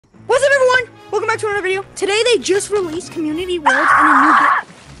back to another video. Today they just released community worlds and a new game.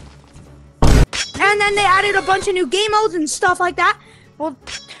 And then they added a bunch of new game modes and stuff like that. Well,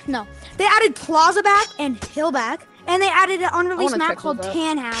 no. They added Plaza back and Hill back. And they added an unreleased map called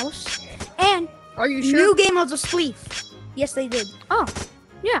Tan House. And are you sure? New game modes of Spleef. Yes, they did. Oh,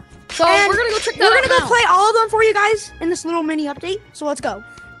 yeah. So and we're gonna go check that out. We're gonna go play all of them for you guys in this little mini update. So let's go.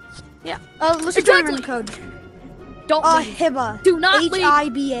 Yeah. Let's just run the code. Don't leave. Hiba. Do not leave.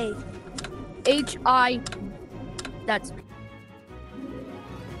 H-I-B-A. H-I. That's.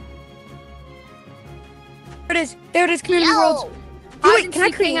 There it is. There it is. Community worlds. Wait, can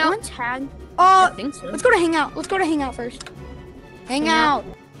I create one? Tag. I think so. Let's go to Hangout. Let's go to Hangout first. Hangout.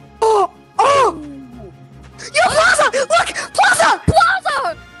 Oh! Yo, Plaza! Look! Plaza!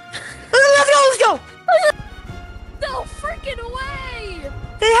 Plaza! Let's go! No freaking way!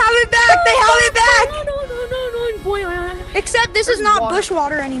 They have it back! They have it back! No, boy. Except this is not bush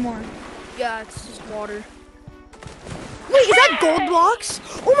water anymore. Yeah, it's just water. Wait, is that gold blocks?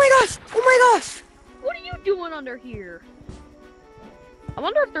 Oh my gosh! Oh my gosh! What are you doing under here? I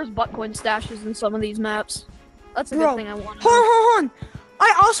wonder if there's buttcoin stashes in some of these maps. That's a good thing I want. Hold on.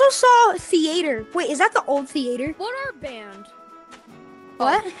 I also saw theater. Wait, is that the old theater? What are banned?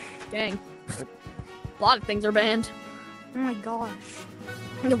 What? Oh, dang. A lot of things are banned. Oh my gosh.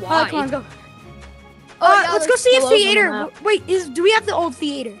 Why? Come on, go. Yeah, let's go see if theater. Wait, do we have the old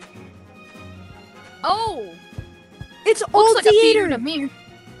theater? Oh. It's old like theater. To me.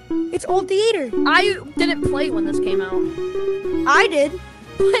 It's old theater. I didn't play when this came out. I did.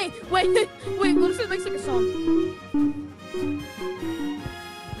 Wait, what if it makes like a song?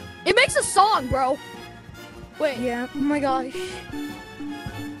 It makes a song, bro. Wait. Yeah, oh my gosh.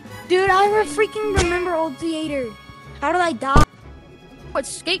 Dude, I freaking remember old theater. How did I die? What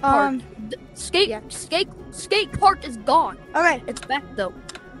skate park? Skate park is gone. Okay. It's back though.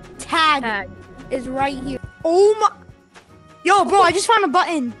 Tag is right here. Oh my. Yo, bro, I just found a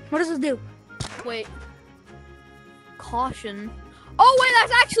button. What does this do? Wait. Caution. Oh, wait,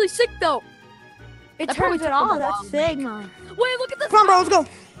 that's actually sick, though. It turns it off. That's sick. Wait, look at this. Come on, bro, let's go.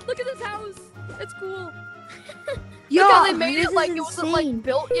 Look at this house. It's cool. Yo, look how they made it like it wasn't like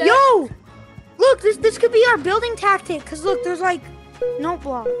built yet. Yo, look, this could be our building tactic. Cause look, there's like note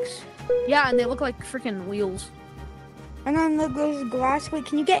blocks. Yeah, and they look like freaking wheels. And then look, there's glass. Wait,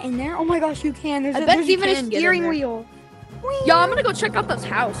 can you get in there? Oh my gosh, you can. I bet even a steering wheel. Yo, I'm gonna go check out this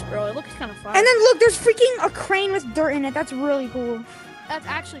house, bro. It looks kind of fun. And then look, there's freaking a crane with dirt in it. That's really cool. That's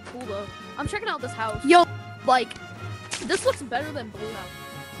actually cool, though. I'm checking out this house. Yo, like, this looks better than Blue House.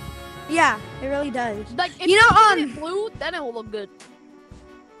 Yeah, it really does. Like, if you know, blue, then it will look good.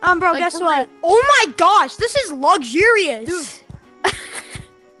 Bro, like, guess what? Oh my gosh, this is luxurious. Dude.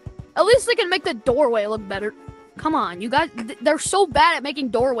 At least they can make the doorway look better. Come on, you guys. They're so bad at making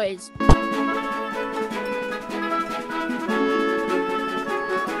doorways.